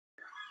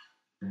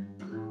O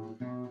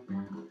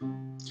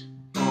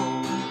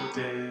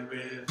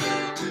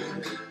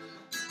derivative.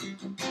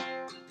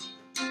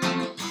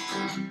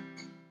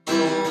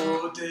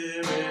 O derivative. O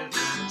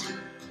derivative.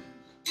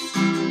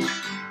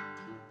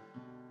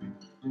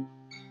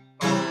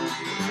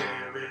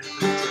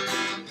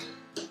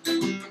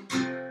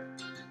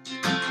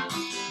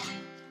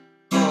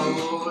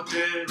 O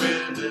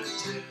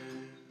derivative.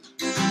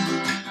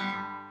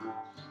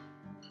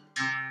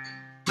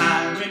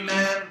 I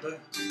remember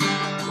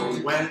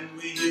when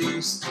we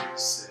used to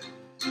say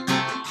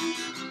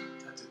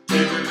that the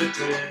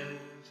derivative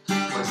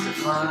was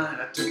defined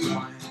at the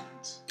point.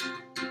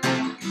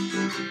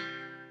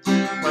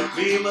 What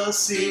we will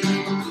see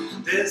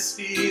in this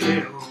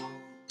video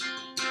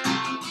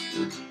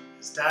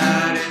is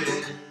that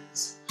it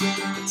is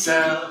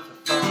itself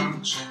a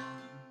function.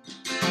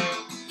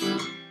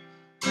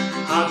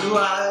 How do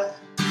I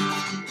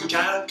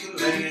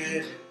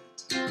calculate it?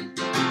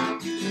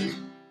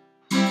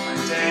 By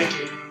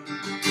taking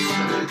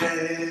the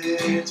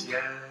limit,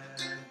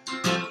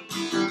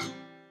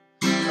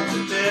 of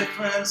the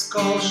difference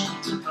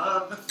quotient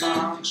of the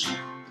function.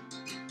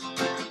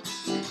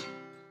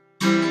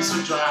 So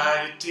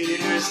dry your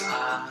tears, I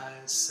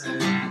say.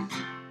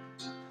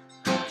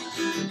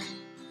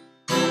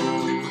 O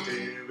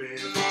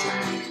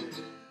derivative.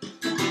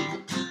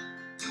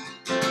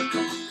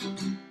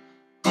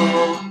 O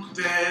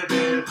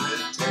derivative.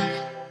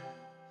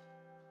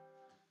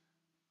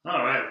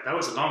 Alright, that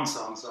was a long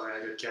song,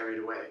 sorry I got carried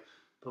away.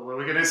 But what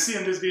we're going to see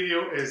in this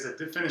video is the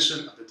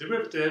definition of the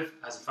derivative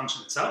as a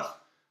function itself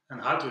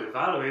and how to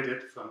evaluate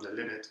it from the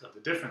limit of the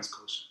difference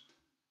quotient.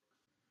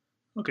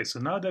 Okay, so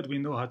now that we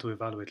know how to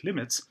evaluate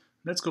limits,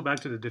 let's go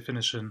back to the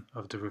definition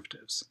of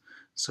derivatives.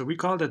 So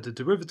recall that the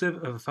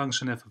derivative of a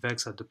function f of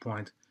x at the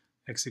point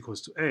x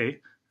equals to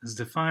a is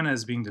defined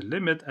as being the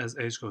limit as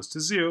h goes to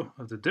 0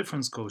 of the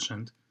difference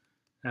quotient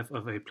f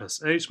of a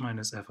plus h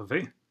minus f of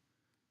a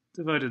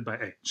divided by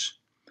h.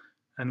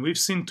 And we've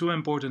seen two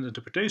important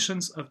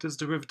interpretations of this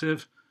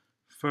derivative.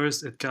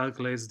 First, it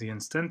calculates the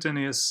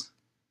instantaneous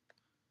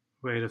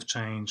rate of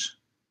change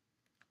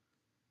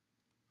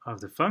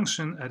of the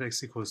function at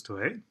x equals to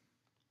a.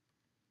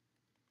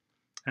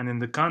 And in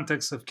the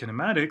context of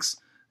kinematics,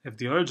 if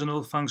the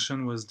original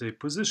function was the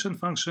position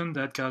function,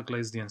 that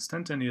calculates the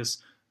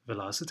instantaneous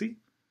velocity.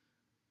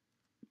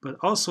 But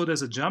also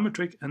there's a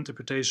geometric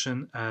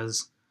interpretation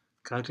as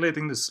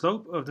calculating the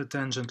slope of the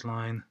tangent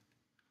line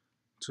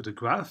to the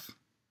graph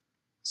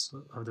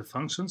of the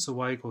function, so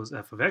y equals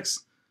f of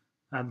x,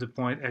 at the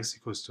point x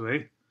equals to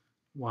a,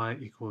 y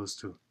equals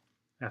to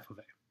f of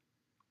a.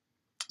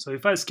 So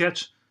if I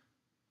sketch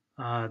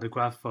the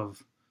graph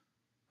of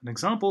an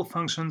example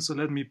function, so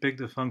let me pick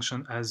the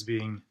function as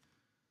being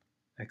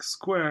x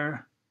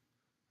squared.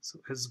 So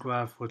its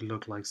graph would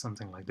look like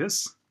something like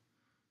this.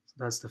 So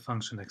that's the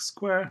function x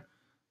squared.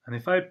 And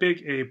if I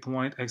pick a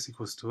point x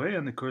equals to a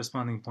and the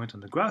corresponding point on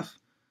the graph,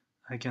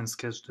 I can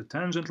sketch the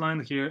tangent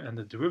line here, and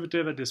the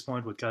derivative at this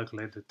point would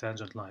calculate the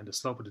tangent line, the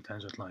slope of the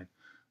tangent line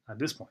at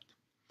this point.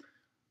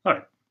 All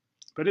right,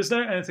 but is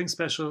there anything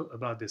special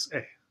about this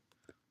a?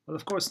 Well,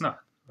 of course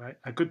not. Right?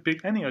 I could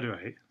pick any other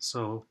a,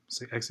 so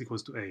say x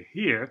equals to a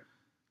here,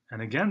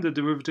 and again the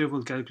derivative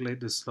will calculate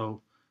the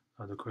slope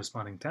of the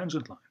corresponding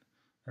tangent line.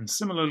 And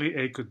similarly,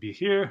 a could be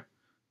here,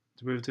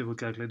 the derivative will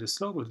calculate the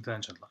slope of the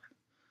tangent line.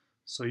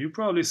 So you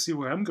probably see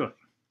where I'm going.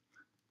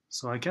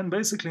 So I can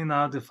basically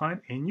now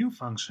define a new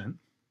function,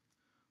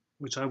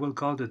 which I will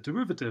call the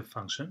derivative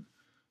function,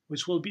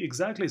 which will be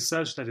exactly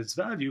such that its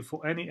value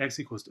for any x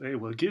equals to a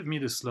will give me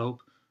the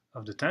slope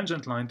of the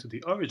tangent line to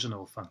the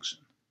original function.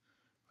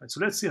 Right, so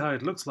let's see how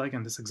it looks like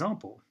in this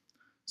example.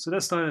 So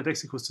let's start at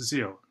x equals to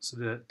 0. So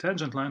the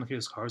tangent line here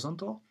is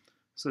horizontal,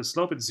 so the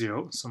slope is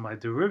 0, so my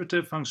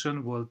derivative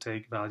function will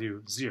take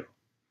value 0.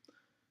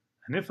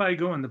 And if I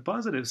go on the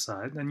positive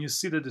side, then you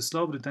see that the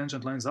slope of the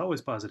tangent line is always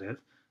positive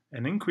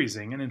and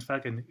increasing, and in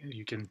fact,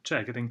 you can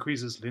check, it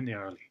increases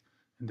linearly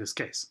in this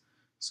case.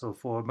 So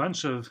for a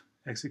bunch of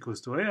x equals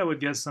to a, I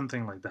would get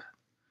something like that.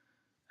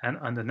 And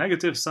on the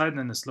negative side,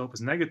 then the slope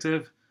is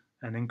negative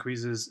and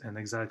increases in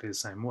exactly the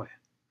same way.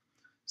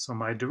 So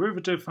my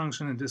derivative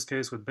function in this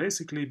case would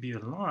basically be a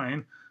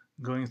line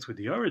going through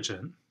the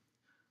origin,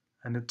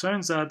 and it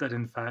turns out that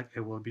in fact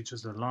it will be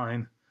just a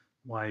line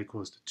y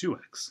equals to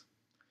 2x,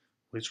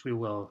 which we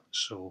will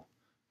show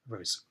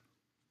very soon.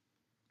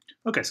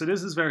 Okay, so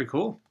this is very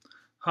cool.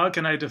 How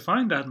can I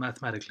define that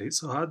mathematically?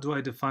 So how do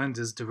I define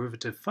this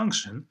derivative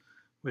function,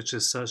 which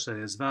is such that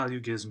its value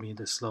gives me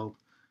the slope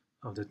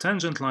of the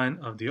tangent line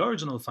of the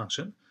original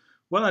function?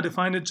 Well, I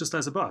defined it just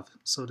as above.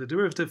 So the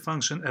derivative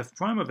function f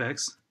prime of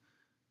x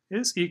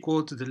is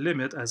equal to the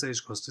limit as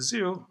h goes to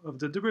 0 of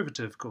the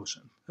derivative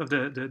quotient, of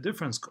the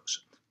difference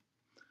quotient.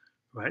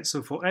 Right?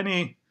 So for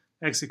any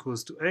x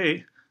equals to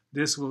a,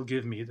 this will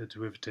give me the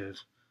derivative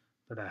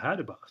that I had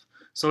above.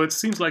 So it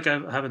seems like I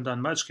haven't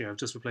done much here. I've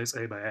just replaced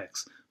a by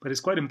x. But it's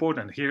quite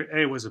important. Here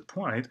a was a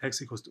point,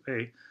 x equals to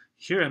a.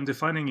 Here I'm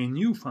defining a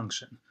new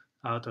function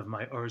out of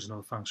my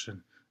original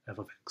function f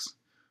of x,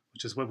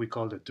 which is what we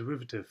call the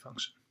derivative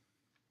function.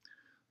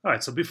 All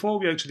right, so before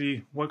we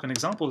actually work on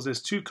examples,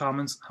 there's two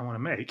comments I want to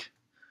make.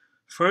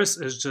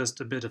 First is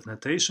just a bit of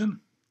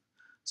notation.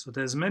 So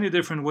there's many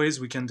different ways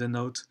we can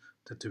denote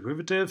the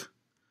derivative.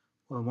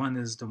 Well, one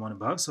is the one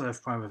above, so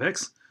f prime of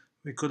x.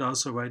 We could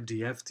also write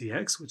df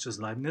dx, which is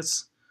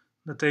Leibniz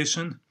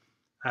notation.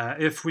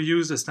 If we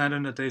use the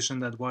standard notation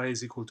that y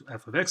is equal to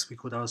f of x, we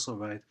could also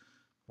write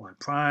y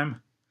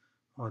prime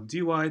or dy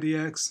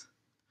dx,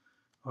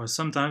 or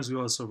sometimes we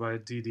also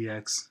write d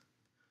dx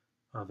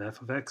of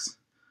f of x.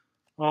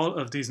 All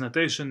of these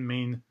notation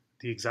mean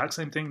the exact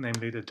same thing,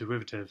 namely the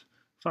derivative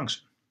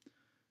function.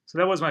 So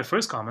that was my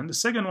first comment. The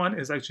second one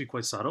is actually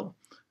quite subtle.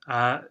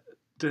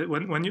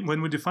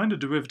 When we define the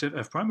derivative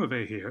f prime of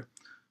a here,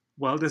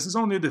 well, this is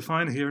only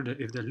defined here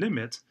if the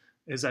limit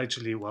is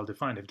actually well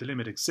defined, if the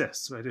limit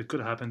exists, right? It could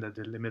happen that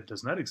the limit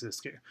does not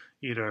exist here.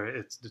 Either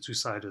it's the two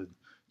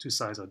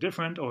sides are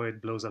different, or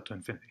it blows up to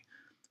infinity.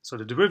 So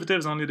the derivative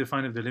is only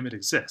defined if the limit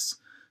exists.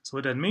 So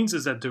what that means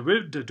is that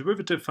the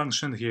derivative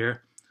function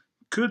here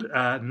could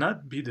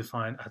not be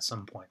defined at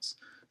some points.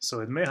 So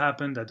it may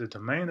happen that the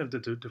domain of the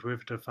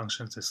derivative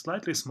functions is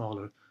slightly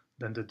smaller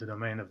than the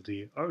domain of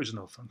the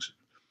original function.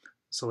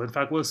 So in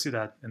fact, we'll see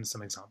that in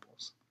some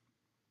examples.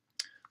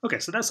 Okay,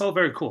 so that's all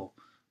very cool.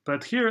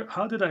 But here,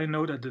 how did I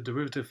know that the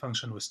derivative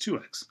function was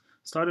 2x?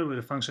 Started with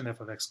a function f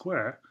of x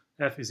squared,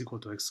 f is equal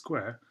to x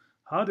squared.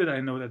 How did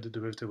I know that the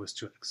derivative was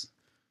 2x?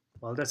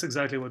 Well, that's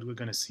exactly what we're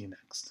going to see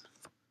next.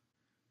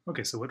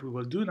 Okay, so what we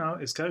will do now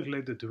is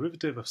calculate the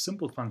derivative of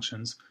simple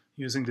functions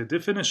using the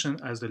definition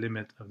as the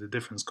limit of the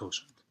difference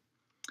quotient.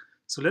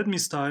 So let me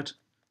start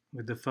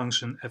with the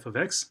function f of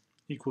x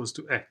equals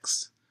to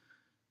x.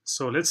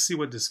 So let's see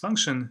what this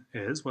function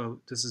is. Well,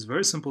 this is a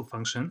very simple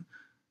function.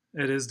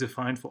 It is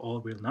defined for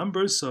all real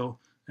numbers, so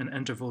in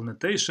interval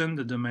notation,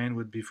 the domain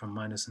would be from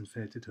minus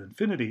infinity to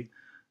infinity.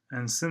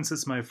 And since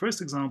it's my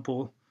first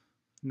example,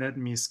 let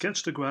me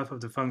sketch the graph of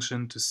the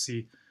function to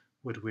see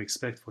what we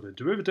expect for the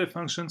derivative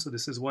function. So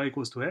this is y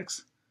equals to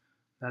x.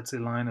 That's a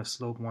line of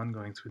slope 1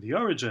 going through the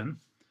origin.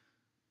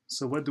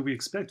 So what do we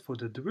expect for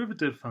the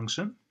derivative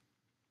function?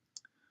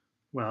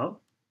 Well,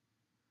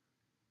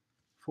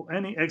 for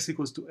any x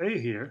equals to a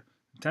here,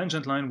 the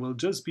tangent line will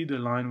just be the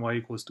line y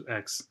equals to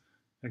x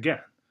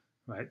again,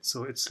 right?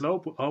 So its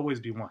slope will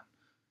always be 1.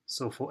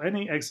 So for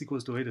any x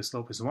equals to a, the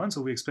slope is 1,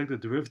 so we expect the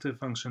derivative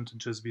function to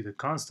just be the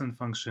constant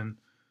function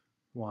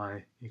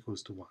y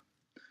equals to 1.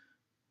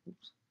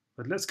 Oops.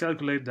 But let's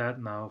calculate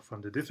that now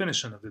from the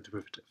definition of the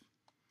derivative.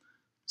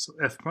 So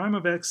f prime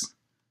of x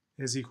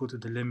is equal to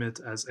the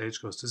limit as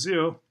h goes to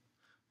 0,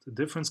 the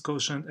difference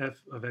quotient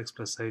f of x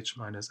plus h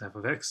minus f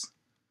of x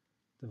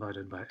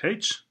divided by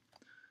h.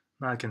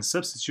 Now I can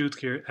substitute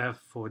here f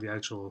for the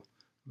actual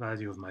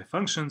value of my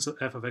function, so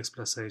f of x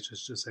plus h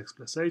is just x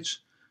plus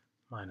h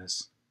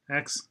minus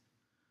x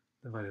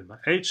divided by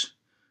h.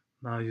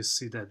 Now you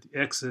see that the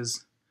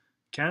x's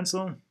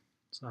cancel,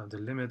 so I have the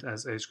limit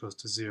as h goes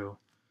to 0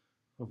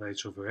 of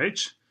h over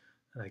h.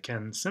 And I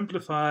can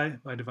simplify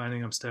by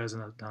dividing upstairs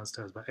and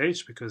downstairs by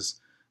h,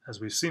 because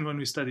as we've seen when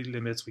we studied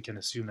limits, we can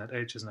assume that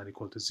h is not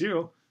equal to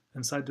 0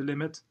 inside the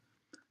limit.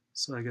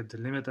 So I get the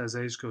limit as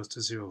h goes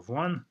to 0 of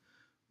 1,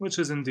 which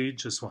is indeed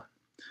just 1.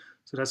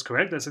 So that's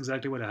correct. That's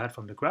exactly what I had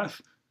from the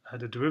graph.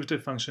 The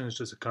derivative function is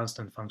just a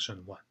constant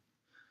function 1.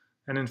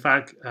 And in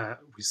fact,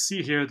 we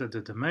see here that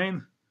the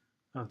domain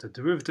of the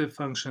derivative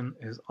function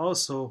is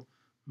also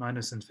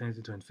minus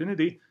infinity to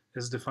infinity,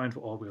 is defined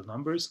for all real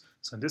numbers.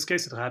 So in this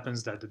case, it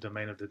happens that the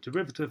domain of the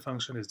derivative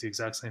function is the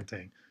exact same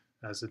thing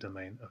as the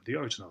domain of the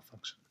original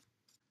function.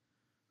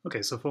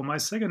 Okay, so for my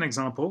second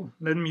example,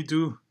 let me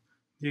do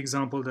the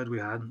example that we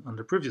had on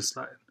the previous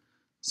slide.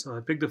 So I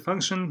picked the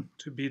function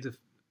to be the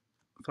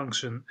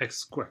function x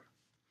squared.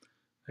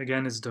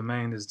 Again, its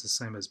domain is the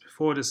same as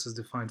before. This is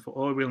defined for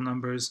all real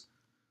numbers.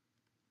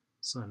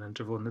 So in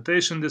interval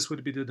notation, this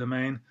would be the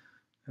domain.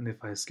 And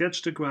if I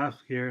sketch the graph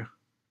here,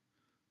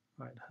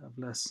 right, have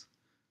less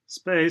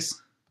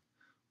space.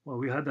 Well,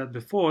 we had that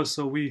before,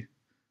 so we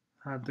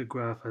had the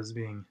graph as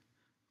being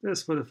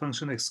this for the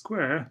function x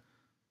squared.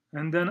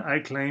 And then I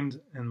claimed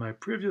in my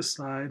previous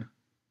slide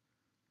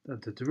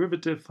that the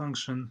derivative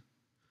function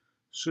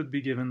should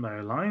be given by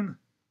a line,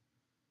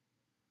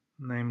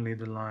 namely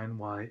the line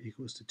y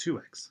equals to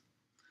 2x.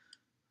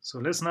 So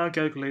let's now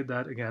calculate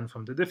that again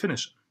from the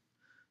definition.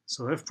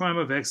 So f prime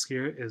of x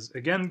here is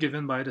again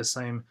given by the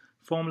same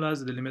formula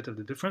as the limit of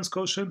the difference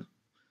quotient.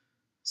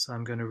 So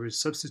I'm going to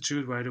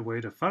substitute right away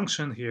the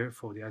function here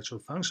for the actual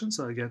function.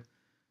 So I get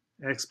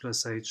x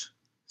plus h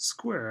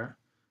squared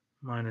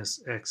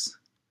minus x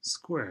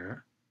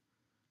squared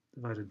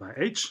divided by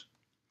h.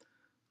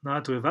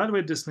 Now to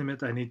evaluate this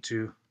limit, I need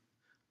to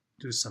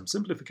do some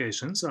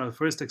simplification. So I'll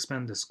first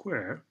expand the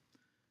square,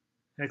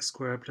 x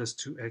squared plus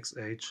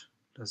 2xh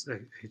plus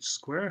h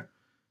squared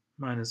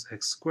minus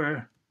x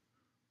squared,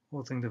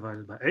 whole thing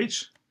divided by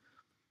h.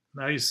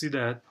 Now you see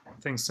that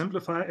things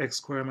simplify. X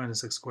squared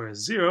minus x squared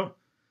is 0.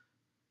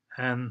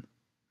 And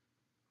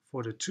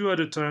for the two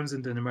other terms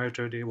in the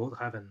numerator, they will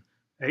have an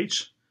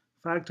h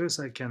factor,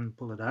 so I can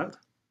pull it out.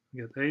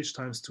 I get h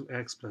times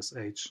 2x plus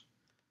h,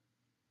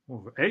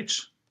 over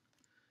h.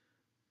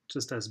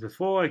 Just as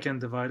before, I can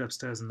divide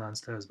upstairs and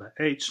downstairs by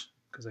h,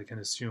 because I can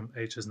assume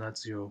h is not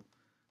 0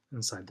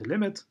 inside the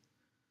limit.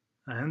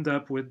 I end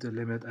up with the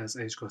limit as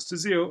h goes to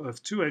 0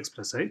 of 2x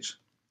plus h.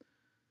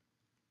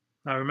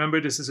 Now remember,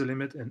 this is a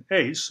limit in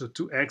h, so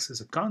 2x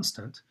is a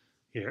constant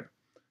here.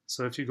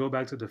 So if you go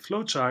back to the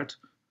flowchart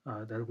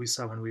that we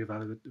saw when we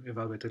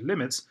evaluated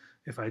limits,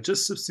 if I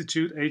just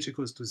substitute h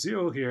equals to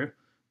 0 here,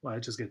 well, I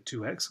just get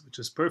 2x, which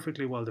is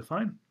perfectly well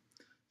defined.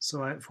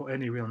 So for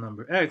any real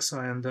number x, so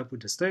I end up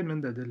with the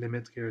statement that the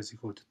limit here is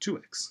equal to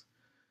 2x.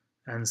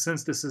 And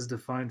since this is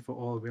defined for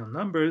all real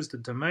numbers, the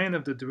domain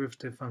of the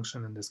derivative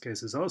function in this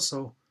case is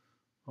also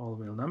all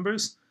real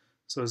numbers,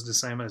 so it's the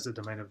same as the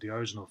domain of the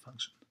original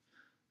function.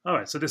 All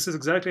right, so this is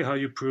exactly how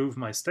you prove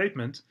my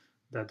statement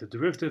that the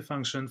derivative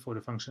function for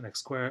the function x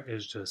squared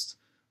is just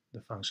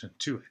the function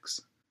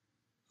 2x.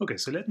 Okay,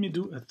 so let me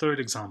do a third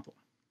example.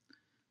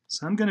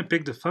 So I'm going to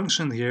pick the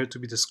function here to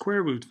be the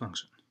square root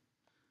function.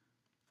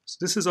 So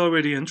this is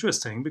already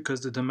interesting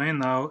because the domain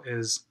now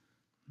is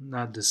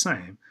not the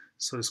same.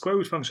 So the square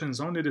root function is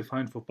only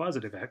defined for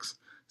positive x,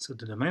 so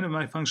the domain of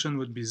my function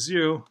would be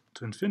 0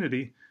 to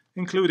infinity,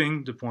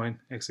 including the point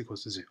x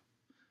equals to 0.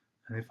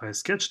 And if I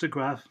sketch the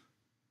graph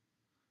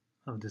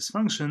of this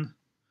function,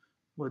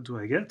 what do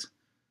I get?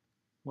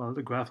 Well,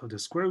 the graph of the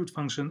square root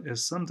function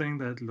is something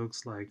that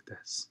looks like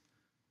this.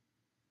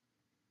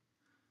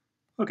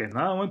 Okay,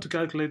 now I want to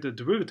calculate the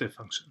derivative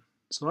function.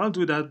 So I'll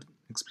do that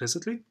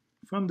explicitly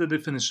from the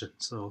definition.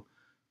 So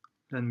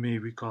let me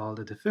recall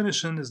the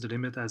definition is the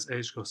limit as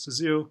h goes to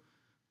 0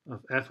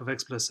 of f of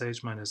x plus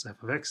h minus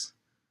f of x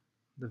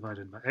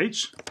divided by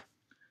h.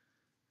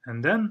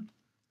 And then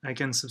I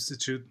can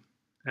substitute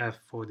f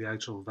for the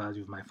actual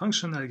value of my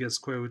function. I get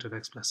square root of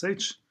x plus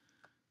h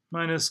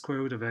minus square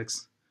root of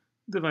x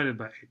divided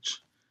by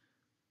h.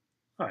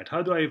 All right,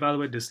 how do I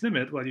evaluate this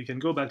limit? Well, you can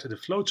go back to the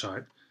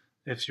flowchart.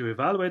 If you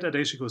evaluate at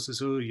h equals to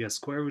 0, you get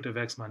square root of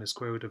x minus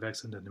square root of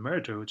x in the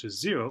numerator, which is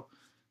 0.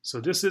 So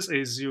this is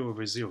a 0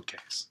 over 0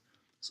 case.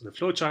 So the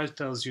flowchart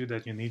tells you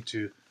that you need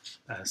to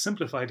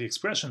simplify the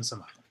expression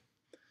somehow.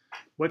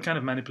 What kind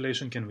of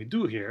manipulation can we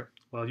do here?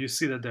 Well, you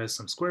see that there's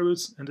some square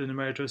roots in the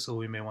numerator, so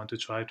we may want to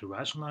try to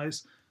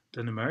rationalize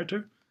the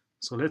numerator.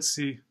 So let's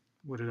see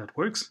whether that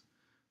works.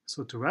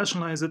 So to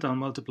rationalize it, I'll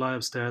multiply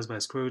upstairs by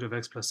square root of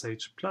x plus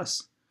h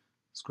plus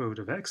square root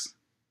of x.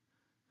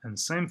 And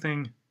same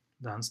thing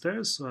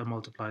downstairs, so I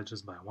multiply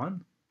just by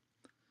 1.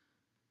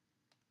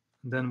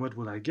 And then what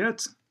will I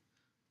get?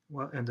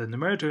 Well, in the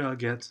numerator, I'll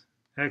get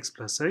x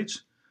plus h.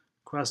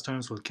 Cross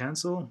terms will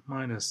cancel,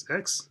 minus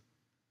x.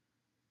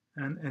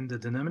 And in the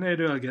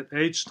denominator, I'll get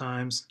h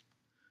times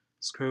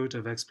square root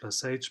of x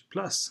plus h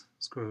plus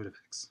square root of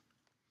x.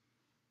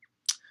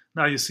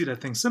 Now you see that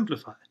things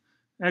simplify.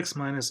 X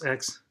minus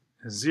x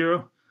is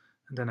 0,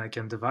 and then I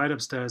can divide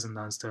upstairs and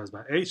downstairs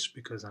by h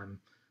because I'm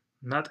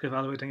not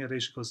evaluating at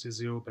h equals to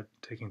 0, but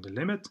taking the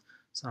limit.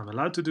 So I'm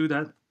allowed to do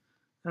that,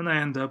 and I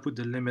end up with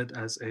the limit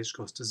as h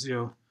goes to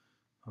 0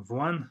 of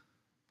 1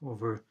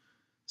 over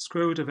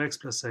square root of x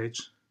plus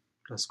h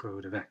plus square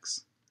root of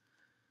x.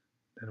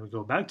 Then we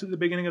go back to the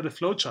beginning of the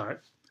flowchart,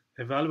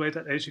 evaluate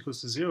at h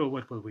equals to 0,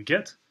 what will we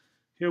get?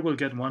 Here we'll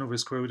get 1 over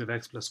square root of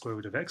x plus square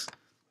root of x,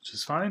 which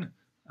is fine.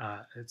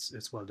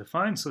 It's well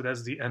defined, so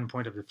that's the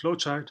endpoint of the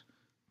flowchart.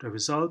 The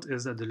result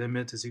is that the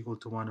limit is equal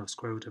to 1 of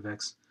square root of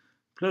x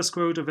plus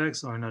square root of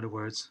x, or in other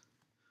words,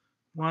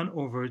 1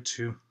 over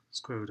 2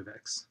 square root of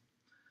x.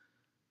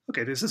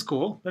 Okay, this is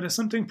cool, but there's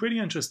something pretty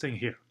interesting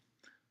here.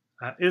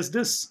 Is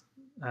this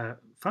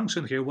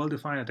function here well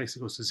defined at x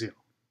equals to 0?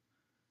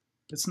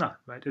 It's not,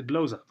 right? It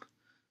blows up.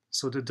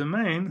 So the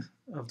domain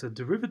of the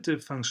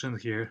derivative function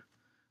here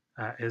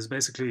is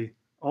basically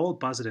all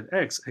positive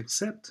x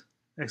except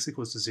x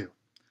equals to 0.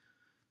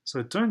 So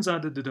it turns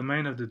out that the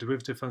domain of the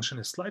derivative function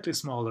is slightly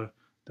smaller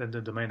than the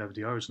domain of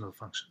the original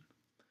function.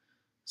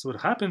 So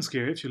what happens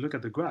here, if you look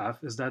at the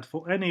graph, is that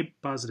for any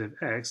positive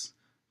x,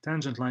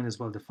 tangent line is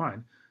well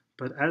defined.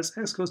 But as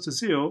x goes to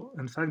 0,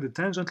 in fact, the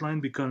tangent line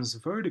becomes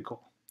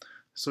vertical.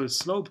 So its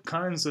slope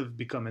kinds of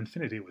become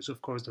infinity, which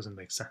of course doesn't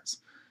make sense.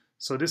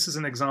 So this is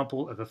an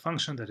example of a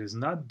function that is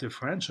not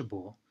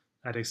differentiable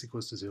at x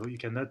equals to 0. You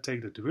cannot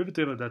take the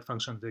derivative of that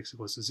function at x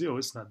equals to 0.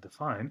 It's not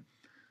defined.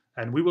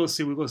 And we will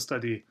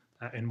study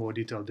in more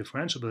detail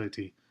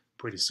differentiability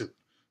pretty soon.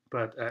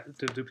 But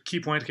the key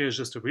point here is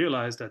just to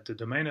realize that the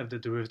domain of the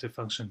derivative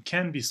function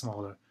can be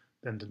smaller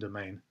than the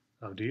domain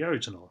of the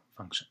original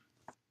function.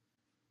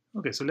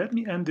 Okay, so let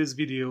me end this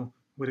video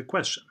with a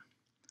question.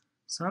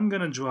 So I'm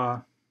going to draw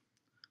a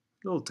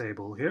little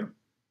table here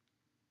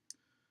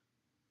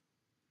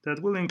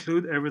that will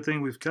include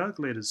everything we've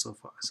calculated so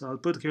far. So I'll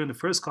put here in the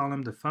first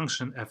column the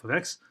function f of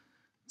x.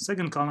 The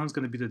second column is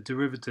going to be the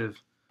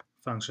derivative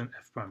function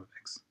f prime of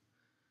x.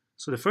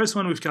 So the first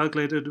one we've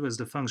calculated was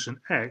the function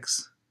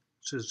x,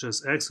 which is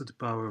just x to the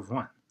power of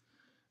 1.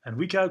 And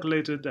we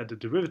calculated that the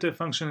derivative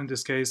function in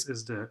this case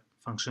is the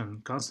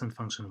function, constant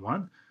function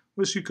 1,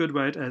 which you could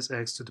write as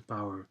x to the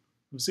power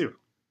of 0.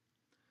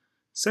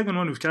 Second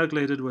one we've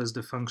calculated was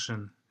the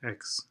function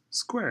x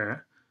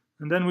squared,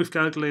 And then we've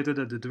calculated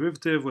that the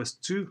derivative was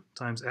 2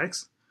 times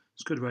x,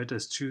 which could write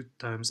as 2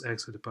 times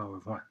x to the power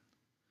of 1.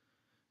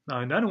 Now,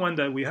 another one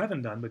that we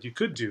haven't done, but you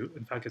could do,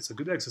 in fact, it's a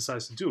good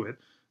exercise to do it,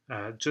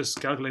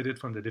 just calculate it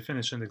from the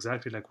definition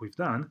exactly like we've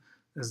done,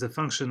 is the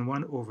function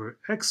 1 over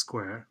x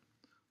squared,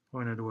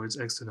 or in other words,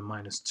 x to the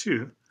minus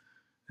 2.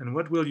 And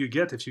what will you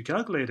get if you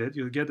calculate it?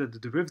 You'll get that the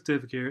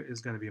derivative here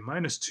is going to be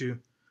minus 2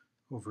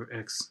 over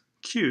x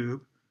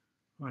cubed,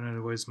 or in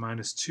other words,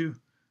 minus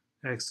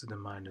 2x to the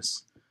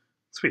minus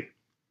 3.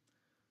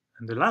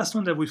 And the last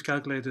one that we've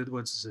calculated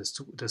was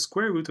the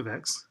square root of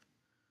x,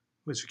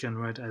 which we can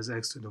write as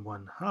x to the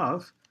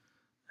 1/2.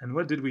 And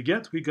what did we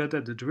get? We got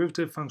that the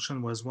derivative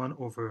function was 1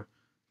 over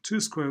 2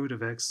 square root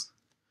of x,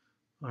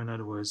 or in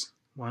other words,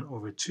 1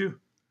 over 2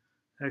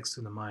 x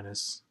to the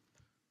minus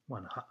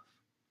 1/2.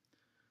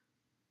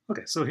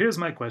 Okay, so here's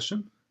my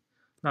question.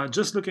 Now,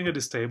 just looking at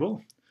this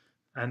table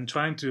and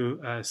trying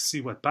to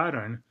see what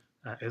pattern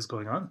is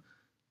going on,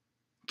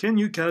 can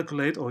you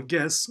calculate or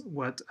guess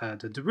what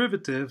the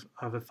derivative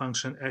of a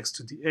function x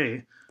to the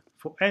a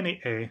for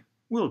any a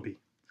will be?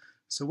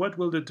 So what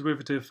will the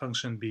derivative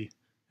function be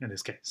in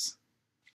this case?